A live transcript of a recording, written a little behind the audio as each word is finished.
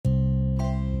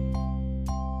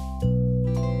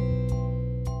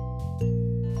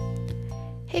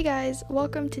Hey guys,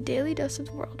 welcome to Daily Dose of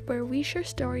the World, where we share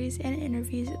stories and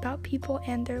interviews about people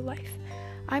and their life.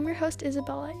 I'm your host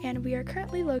Isabella, and we are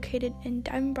currently located in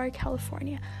Diamond Bar,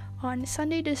 California, on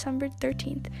Sunday, December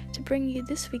 13th, to bring you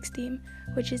this week's theme,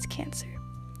 which is cancer.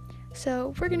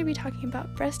 So we're going to be talking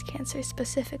about breast cancer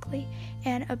specifically,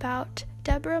 and about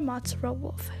Deborah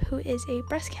Matzura-Wolfe, who is a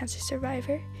breast cancer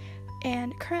survivor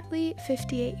and currently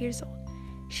 58 years old.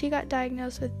 She got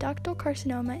diagnosed with ductal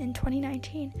carcinoma in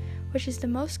 2019, which is the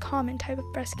most common type of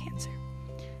breast cancer.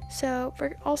 So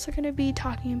we're also going to be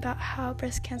talking about how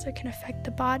breast cancer can affect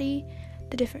the body,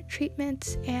 the different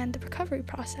treatments, and the recovery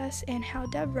process, and how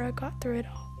Deborah got through it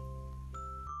all.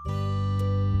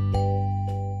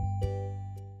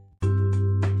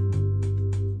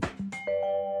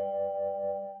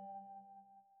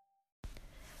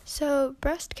 So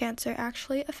breast cancer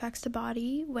actually affects the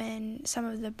body when some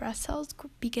of the breast cells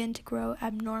begin to grow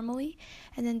abnormally,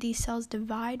 and then these cells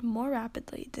divide more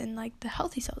rapidly than the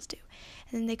healthy cells do,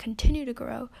 and then they continue to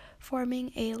grow,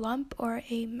 forming a lump or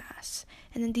a mass,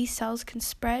 and then these cells can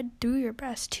spread through your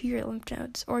breast to your lymph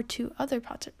nodes or to other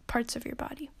parts of your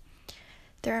body.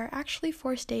 There are actually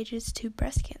 4 stages to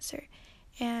breast cancer,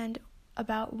 and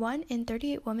about 1 in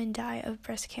 38 women die of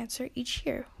breast cancer each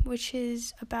year, which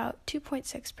is about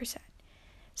 2.6%.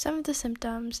 Some of the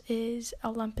symptoms is a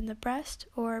lump in the breast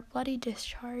or bloody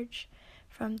discharge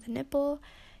from the nipple,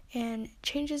 and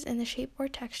changes in the shape or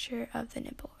texture of the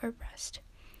nipple or breast.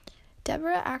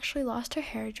 Deborah actually lost her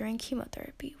hair during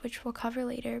chemotherapy, which we'll cover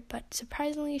later, but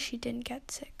surprisingly she didn't get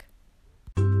sick.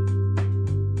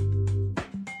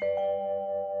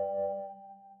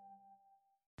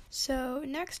 So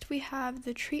next we have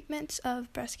the treatments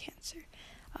of breast cancer.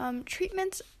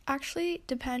 Treatments actually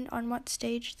depend on what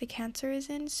stage the cancer is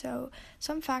in, so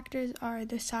some factors are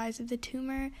the size of the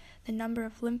tumor, the number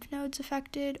of lymph nodes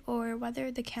affected, or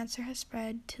whether the cancer has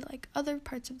spread to other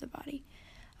parts of the body.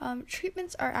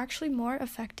 Treatments are actually more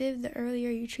effective the earlier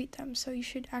you treat them, so you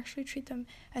should actually treat them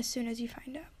as soon as you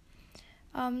find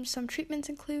out. Some treatments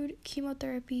include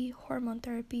chemotherapy, hormone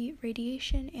therapy,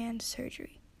 radiation, and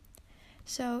surgery.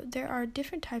 So there are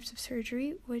different types of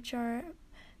surgery, which are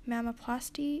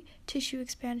mammoplasty, tissue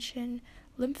expansion,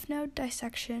 lymph node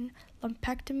dissection,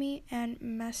 lumpectomy, and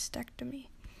mastectomy.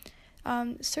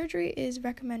 Surgery is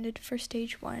recommended for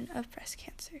stage 1 of breast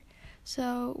cancer.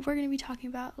 So we're going to be talking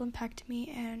about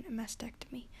lumpectomy and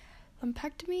mastectomy.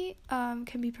 Lumpectomy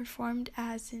can be performed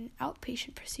as an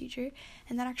outpatient procedure,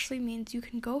 and that actually means you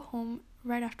can go home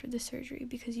right after the surgery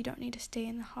because you don't need to stay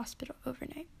in the hospital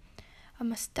overnight. A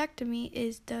mastectomy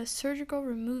is the surgical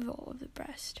removal of the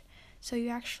breast, so you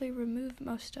actually remove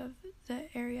most of the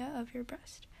area of your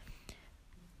breast.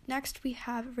 Next, we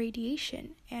have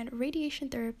radiation, and radiation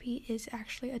therapy is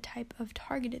actually a type of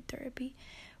targeted therapy,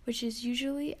 which is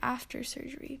usually after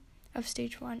surgery of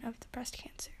stage 1 of the breast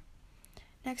cancer.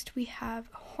 Next, we have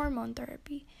hormone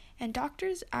therapy, and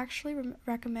doctors actually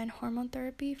recommend hormone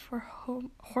therapy for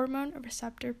hormone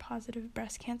receptor positive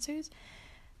breast cancers,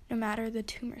 no matter the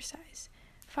tumor size.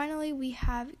 Finally, we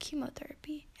have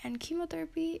chemotherapy, and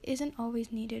chemotherapy isn't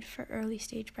always needed for early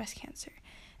stage breast cancer,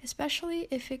 especially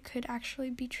if it could actually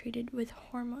be treated with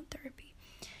hormone therapy.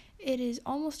 It is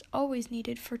almost always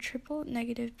needed for triple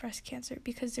negative breast cancer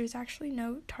because there's actually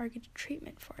no targeted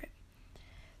treatment for it.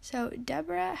 So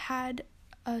Deborah had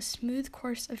a smooth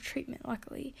course of treatment,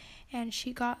 luckily, and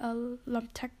she got a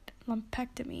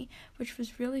lumpectomy, which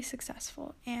was really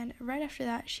successful, and right after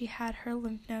that she had her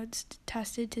lymph nodes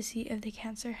tested to see if the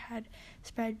cancer had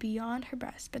spread beyond her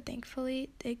breast, but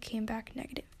thankfully it came back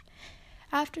negative.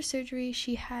 After surgery,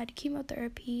 she had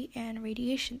chemotherapy and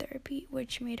radiation therapy,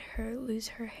 which made her lose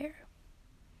her hair.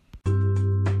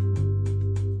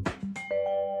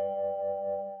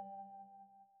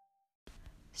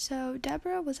 So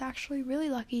Deborah was actually really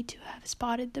lucky to have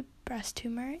spotted the breast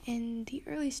tumor in the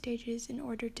early stages in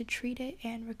order to treat it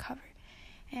and recover.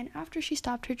 And after she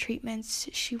stopped her treatments,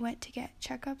 she went to get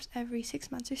checkups every 6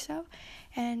 months or so,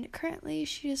 and currently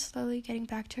she is slowly getting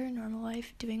back to her normal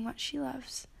life, doing what she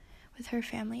loves with her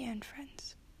family and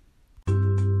friends.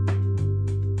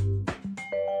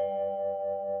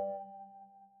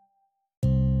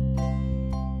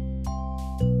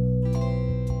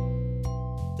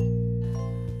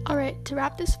 Alright, to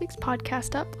wrap this week's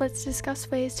podcast up, let's discuss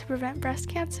ways to prevent breast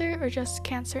cancer or just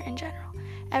cancer in general.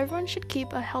 Everyone should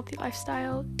keep a healthy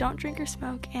lifestyle, don't drink or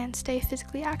smoke, and stay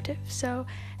physically active so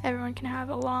everyone can have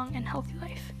a long and healthy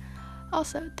life.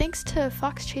 Also, thanks to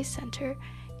Fox Chase Center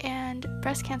and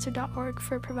breastcancer.org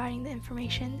for providing the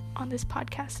information on this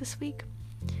podcast this week.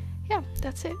 Yeah,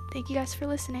 that's it. Thank you guys for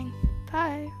listening.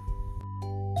 Bye.